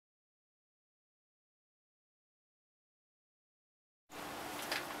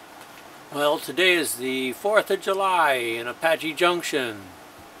Well, today is the 4th of July in Apache Junction.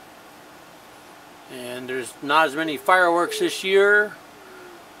 And there's not as many fireworks this year,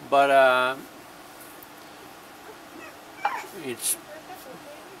 but it's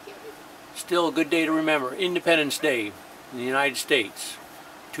still a good day to remember. Independence Day in the United States,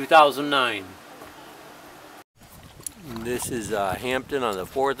 2009. And this is Hampton on the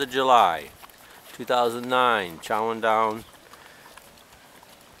 4th of July, 2009, chowing down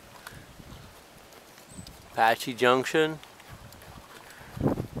Apache Junction.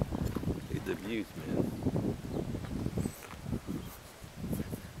 Look at the views, man.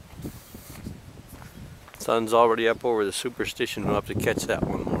 Sun's already up over the Superstition. We'll have to catch that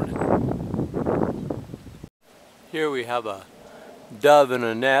one morning. Here we have a dove in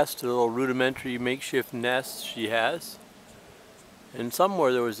a nest, a little rudimentary makeshift nest she has. And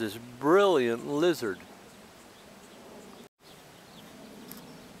somewhere there was this brilliant lizard.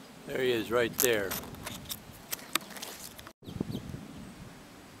 There he is right there.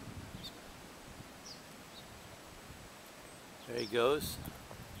 There he goes.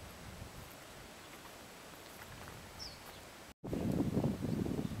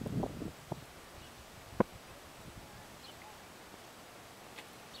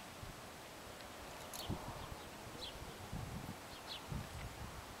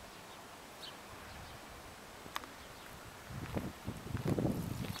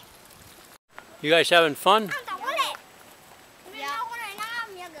 You guys having fun?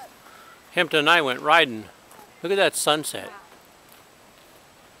 Hampton and I went riding. Look at that sunset.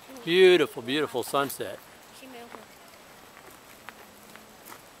 Beautiful, beautiful sunset.